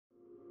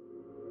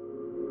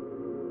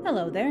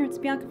Hello there, it's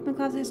Bianca from the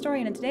Closet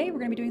Historian, and today we're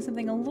going to be doing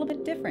something a little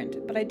bit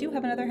different, but I do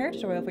have another hair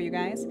tutorial for you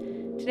guys.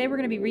 Today we're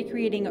going to be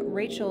recreating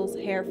Rachel's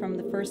hair from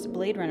the first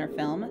Blade Runner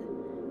film,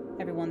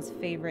 everyone's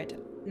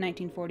favorite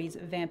 1940s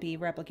vampy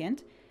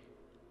replicant.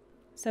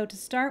 So to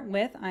start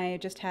with, I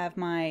just have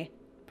my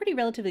pretty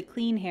relatively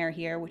clean hair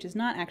here, which is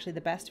not actually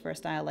the best for a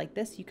style like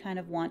this. You kind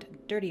of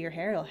want dirtier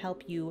hair, it'll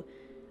help you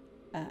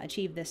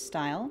achieve this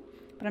style.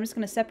 But I'm just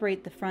going to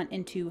separate the front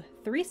into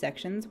 3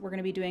 sections. We're going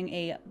to be doing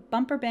a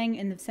bumper bang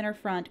in the center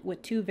front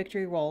with 2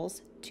 victory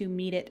rolls to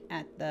meet it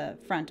at the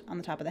front on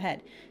the top of the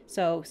head.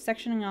 So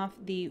sectioning off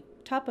the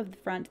top of the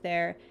front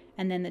there,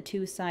 and then the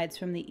 2 sides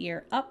from the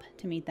ear up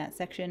to meet that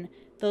section.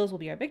 Those will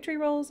be our victory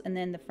rolls, and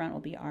then the front will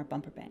be our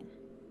bumper bang.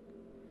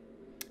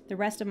 The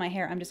rest of my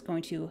hair I'm just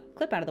going to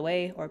clip out of the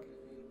way, or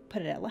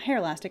put a hair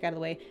elastic out of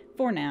the way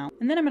for now.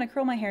 And then I'm going to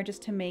curl my hair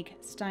just to make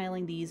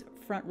styling these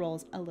front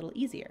rolls a little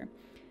easier.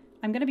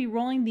 I'm going to be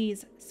rolling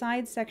these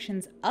side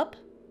sections up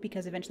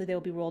because eventually they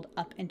will be rolled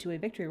up into a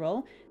victory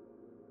roll.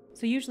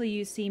 So usually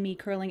you see me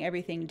curling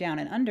everything down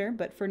and under,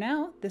 but for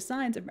now the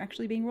sides are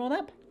actually being rolled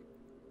up.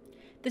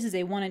 This is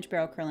a 1-inch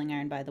barrel curling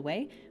iron, by the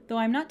way. Though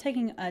I'm not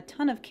taking a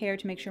ton of care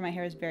to make sure my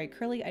hair is very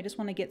curly, I just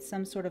want to get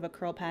some sort of a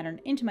curl pattern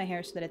into my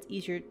hair so that it's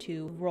easier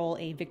to roll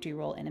a victory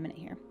roll in a minute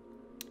here.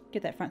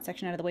 Get that front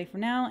section out of the way for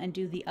now and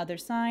do the other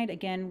side,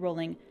 again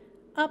rolling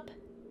up,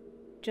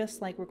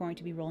 just like we're going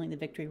to be rolling the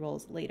victory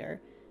rolls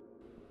later.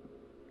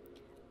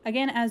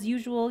 Again, as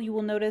usual, you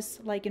will notice,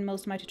 like in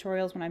most of my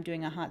tutorials when I'm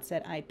doing a hot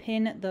set, I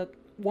pin the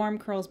warm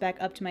curls back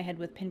up to my head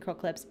with pin curl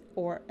clips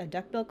or a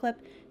duckbill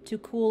clip to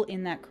cool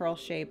in that curl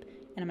shape,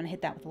 and I'm going to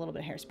hit that with a little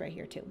bit of hairspray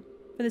here too.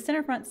 For the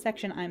center front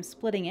section, I'm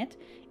splitting it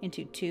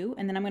into 2,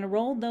 and then I'm going to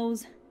roll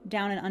those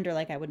down and under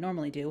like I would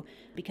normally do,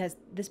 because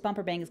this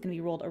bumper bang is going to be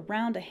rolled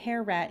around a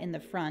hair rat in the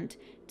front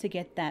to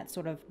get that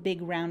sort of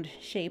big round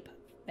shape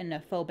in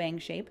a faux bang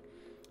shape.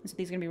 And so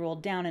these are going to be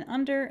rolled down and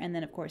under, and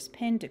then of course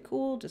pinned to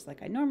cool, just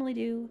like I normally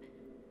do.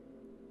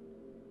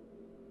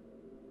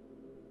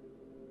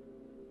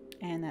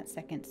 And that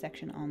second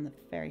section on the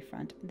very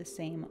front the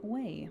same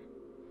way.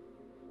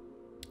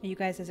 Are you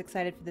guys as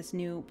excited for this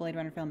new Blade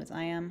Runner film as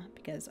I am?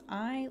 Because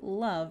I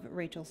love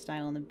Rachel's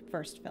style in the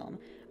first film.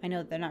 I know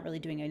that they're not really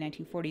doing a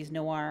 1940s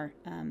noir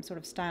sort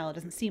of style. It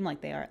doesn't seem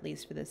like they are, at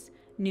least for this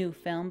new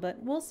film,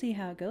 but we'll see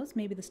how it goes.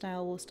 Maybe the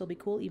style will still be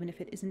cool, even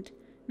if it isn't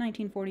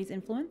 1940s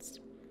influenced.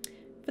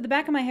 For the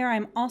back of my hair,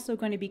 I'm also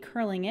going to be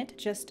curling it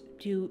just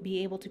to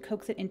be able to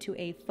coax it into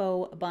a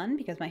faux bun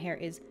because my hair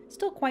is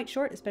still quite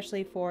short,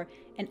 especially for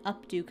an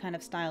updo kind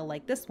of style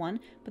like this one.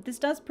 But this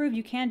does prove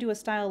you can do a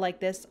style like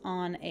this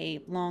on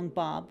a long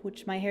bob,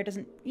 which my hair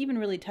doesn't even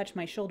really touch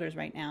my shoulders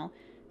right now.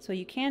 So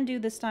you can do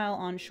this style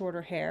on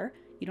shorter hair.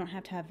 You don't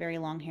have to have very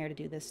long hair to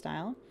do this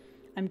style.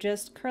 I'm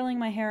just curling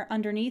my hair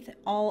underneath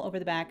all over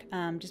the back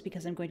just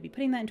because I'm going to be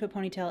putting that into a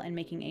ponytail and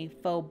making a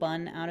faux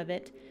bun out of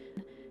it.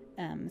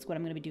 Is what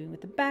I'm going to be doing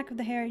with the back of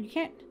the hair. You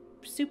can't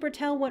super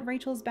tell what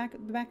the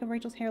back of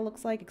Rachel's hair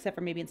looks like, except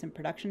for maybe in some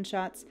production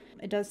shots.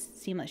 It does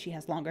seem like she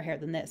has longer hair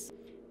than this,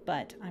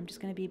 but I'm just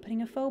going to be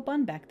putting a faux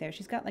bun back there.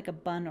 She's got like a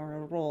bun or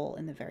a roll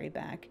in the very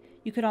back.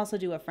 You could also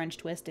do a French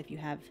twist if you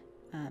have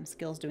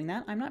skills doing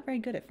that. I'm not very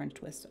good at French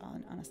twists,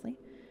 honestly.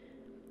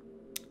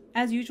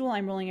 As usual,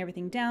 I'm rolling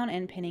everything down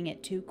and pinning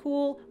it to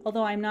cool,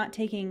 although I'm not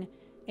taking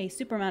a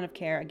super amount of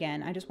care.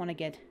 Again, I just want to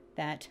get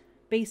that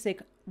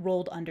basic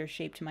rolled under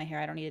shape to my hair.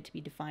 I don't need it to be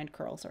defined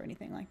curls or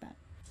anything like that.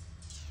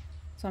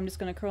 So I'm just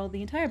going to curl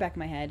the entire back of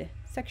my head,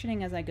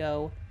 sectioning as I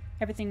go,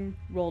 everything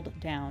rolled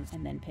down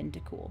and then pinned to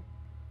cool.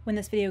 When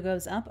this video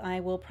goes up, I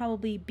will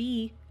probably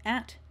be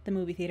at the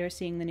movie theater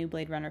seeing the new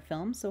Blade Runner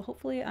film, so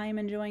hopefully I am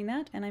enjoying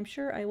that, and I'm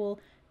sure I will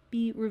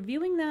be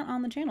reviewing that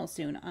on the channel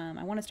soon.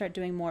 I want to start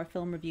doing more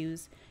film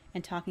reviews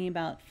and talking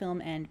about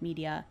film and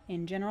media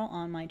in general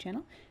on my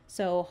channel.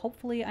 So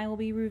hopefully I will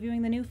be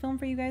reviewing the new film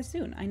for you guys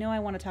soon. I know I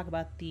want to talk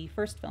about the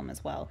first film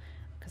as well,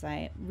 because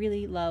I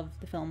really love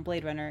the film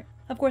Blade Runner.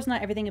 Of course,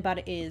 not everything about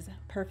it is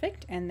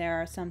perfect, and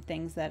there are some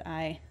things that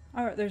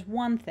there's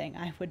one thing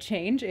I would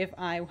change if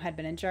I had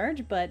been in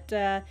charge, but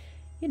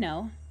you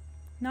know,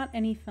 not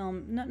any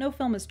film, no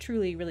film is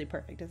truly really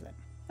perfect, is it?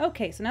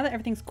 Okay, so now that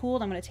everything's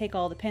cooled, I'm going to take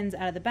all the pins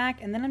out of the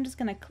back, and then I'm just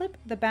going to clip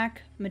the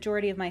back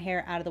majority of my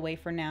hair out of the way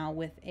for now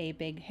with a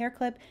big hair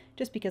clip,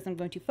 just because I'm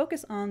going to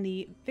focus on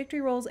the victory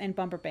rolls and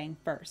bumper bang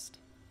first.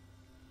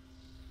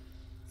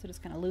 So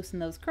just kind of loosen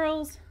those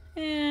curls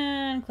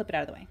and clip it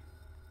out of the way.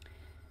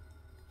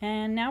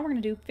 And now we're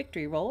going to do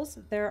victory rolls.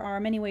 There are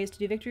many ways to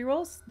do victory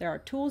rolls. There are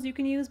tools you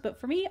can use, but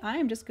for me, I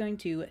am just going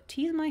to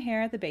tease my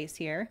hair at the base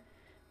here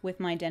with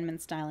my Denman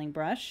styling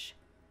brush.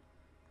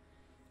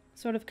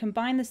 Sort of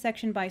combine the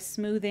section by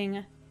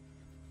smoothing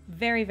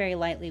very, very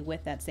lightly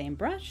with that same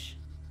brush.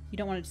 You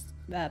don't want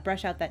to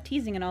brush out that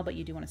teasing and all, but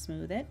you do want to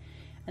smooth it.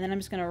 And then I'm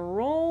just going to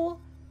roll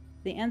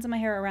the ends of my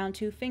hair around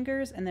 2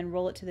 fingers and then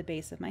roll it to the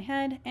base of my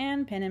head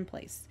and pin in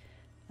place.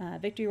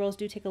 Victory rolls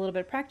do take a little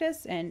bit of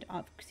practice, and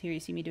here you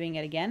see me doing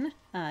it again.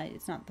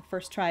 It's not the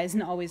first try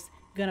isn't always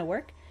going to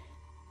work.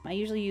 I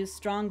usually use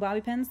strong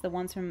bobby pins. The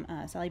ones from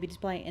Sally Beauty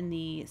Supply in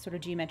the sort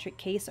of geometric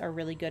case are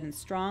really good and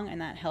strong, and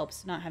that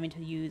helps not having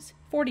to use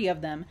 40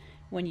 of them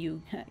when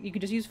you can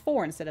just use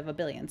 4 instead of a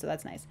billion, so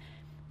that's nice.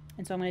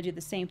 And so I'm going to do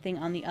the same thing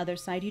on the other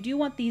side. You do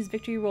want these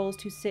victory rolls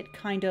to sit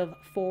kind of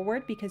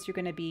forward because you're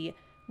going to be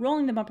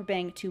rolling the bumper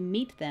bang to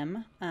meet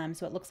them,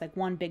 so it looks like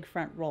one big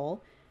front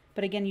roll.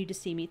 But again, you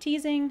just see me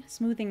teasing,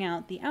 smoothing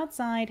out the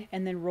outside,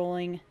 and then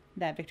rolling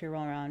that victory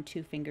roll around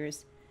 2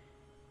 fingers.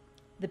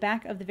 The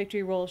back of the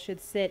victory roll should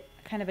sit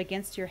kind of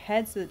against your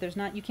head so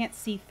that you can't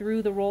see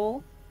through the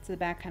roll. So the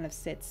back kind of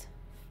sits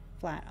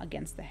flat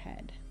against the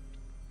head.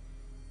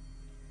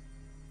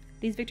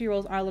 These victory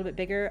rolls are a little bit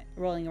bigger,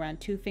 rolling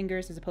around 2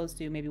 fingers as opposed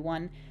to maybe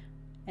 1.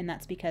 And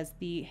that's because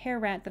the hair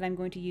rat that I'm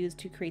going to use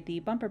to create the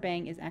bumper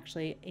bang is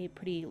actually a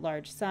pretty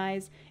large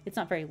size. It's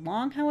not very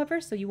long, however,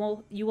 so you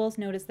will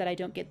notice that I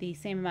don't get the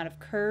same amount of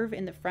curve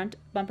in the front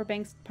bumper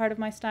bang part of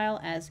my style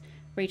as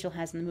Rachel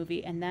has in the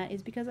movie, and that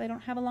is because I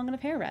don't have a long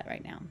enough hair rat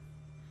right now.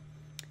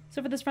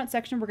 So for this front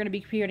section, we're going to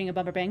be creating a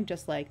bumper bang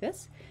just like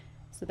this.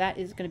 So that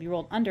is going to be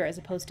rolled under as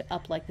opposed to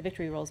up like the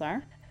victory rolls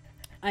are.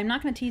 I'm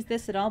not going to tease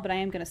this at all, but I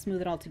am going to smooth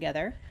it all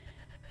together.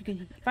 You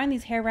can find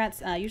these hair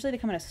rats, usually they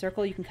come in a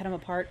circle, you can cut them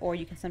apart, or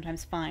you can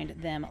sometimes find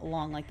them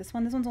long like this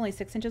one. This one's only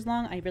 6 inches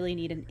long. I really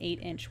need an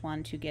 8-inch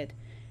one to get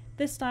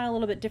this style a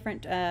little bit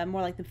different,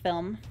 more like the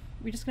film.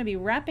 We're just going to be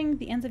wrapping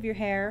the ends of your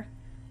hair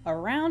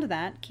around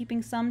that,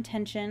 keeping some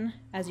tension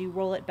as you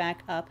roll it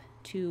back up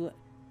to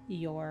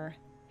your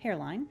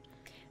hairline.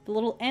 The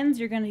little ends,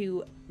 you're going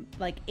to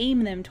like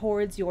aim them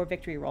towards your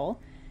victory roll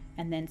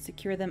and then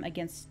secure them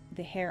against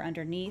the hair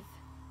underneath.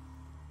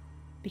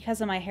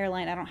 Because of my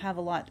hairline, I don't have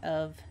a lot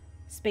of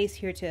space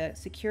here to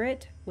secure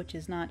it, which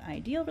is not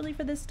ideal really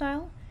for this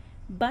style,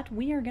 but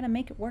we are going to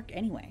make it work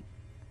anyway.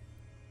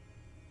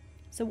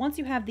 So once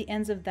you have the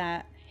ends of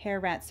that hair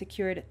rat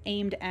secured,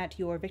 aimed at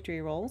your victory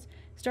rolls,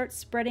 start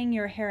spreading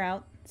your hair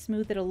out,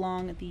 smooth it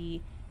along the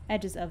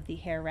edges of the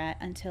hair rat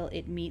until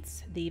it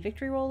meets the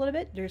victory roll a little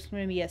bit. There's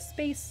going to be a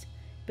space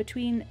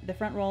between the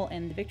front roll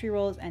and the victory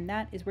rolls, and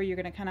that is where you're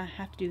going to kind of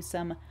have to do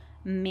some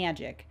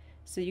magic.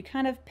 So you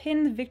kind of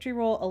pin the victory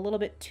roll a little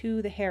bit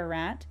to the hair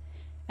rat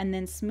and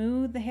then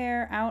smooth the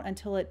hair out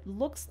until it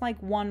looks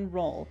like one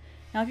roll.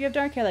 Now if you have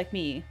dark hair like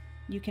me,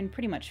 you can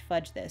pretty much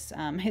fudge this.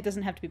 It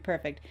doesn't have to be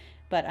perfect,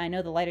 but I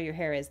know the lighter your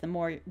hair is, the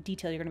more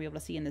detail you're going to be able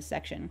to see in this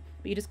section.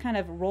 But you just kind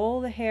of roll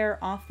the hair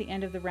off the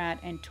end of the rat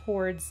and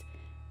towards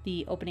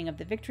the opening of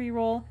the victory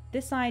roll.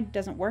 This side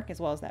doesn't work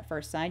as well as that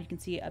first side. You can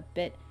see a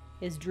bit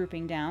is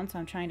drooping down, so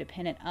I'm trying to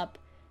pin it up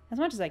as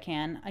much as I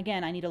can.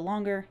 Again, I need a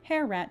longer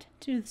hair rat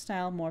to do the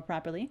style more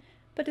properly,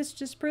 but this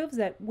just proves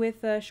that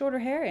with shorter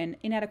hair and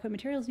inadequate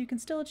materials, you can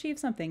still achieve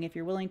something if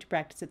you're willing to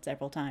practice it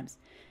several times.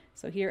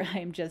 So here I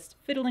am just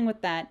fiddling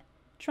with that,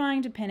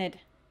 trying to pin it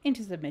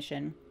into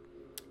submission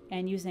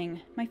and using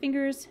my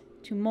fingers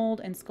to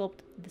mold and sculpt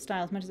the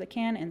style as much as I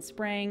can and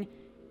spraying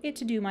it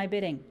to do my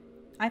bidding.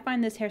 I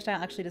find this hairstyle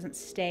actually doesn't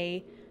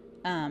stay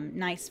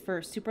nice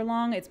for super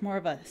long. It's more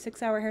of a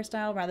 6-hour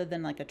hairstyle rather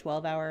than like a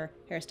 12-hour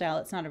hairstyle.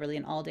 It's not really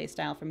an all-day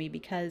style for me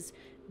because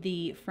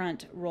the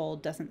front roll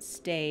doesn't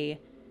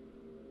stay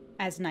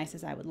as nice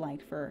as I would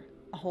like for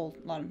a whole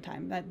lot of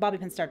time. Bobby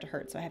pins start to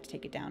hurt, so I have to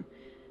take it down.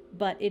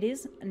 But it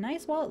is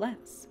nice while it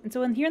lasts. And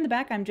so here in the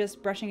back, I'm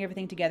just brushing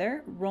everything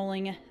together,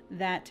 rolling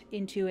that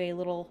into a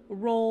little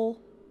roll,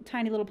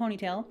 tiny little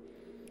ponytail.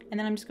 And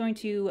then I'm just going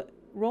to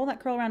roll that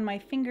curl around my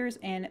fingers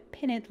and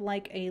pin it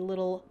like a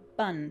little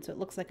bun, so it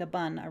looks like a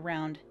bun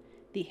around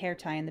the hair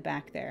tie in the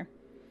back there.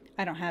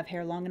 I don't have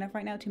hair long enough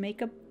right now to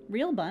make a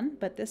real bun,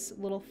 but this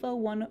little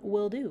faux one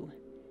will do.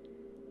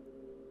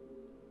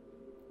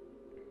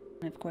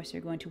 And of course,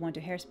 you're going to want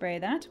to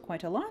hairspray that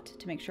quite a lot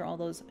to make sure all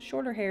those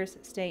shorter hairs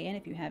stay in.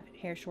 If you have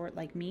hair short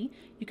like me,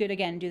 you could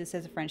again do this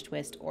as a French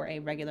twist or a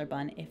regular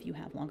bun if you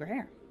have longer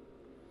hair.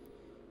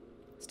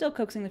 Still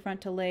coaxing the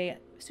front to lay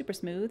super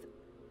smooth.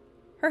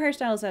 Her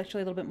hairstyle is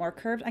actually a little bit more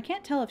curved. I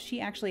can't tell if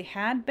she actually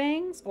had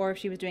bangs or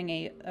if they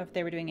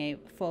were doing a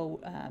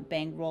faux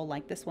bang roll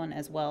like this one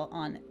as well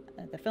on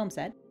the film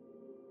set.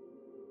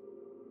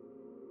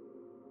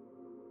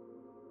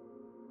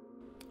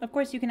 Of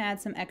course, you can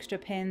add some extra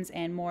pins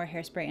and more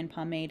hairspray and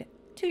pomade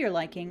to your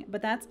liking,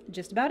 but that's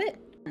just about it.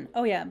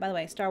 Oh yeah, by the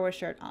way, Star Wars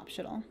shirt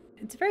optional.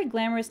 It's a very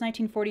glamorous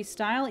 1940s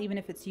style, even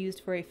if it's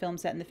used for a film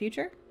set in the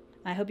future.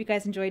 I hope you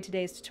guys enjoyed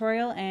today's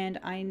tutorial, and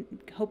I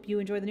hope you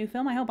enjoy the new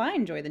film. I hope I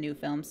enjoy the new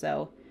film,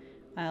 so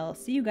I'll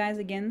see you guys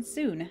again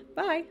soon.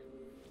 Bye!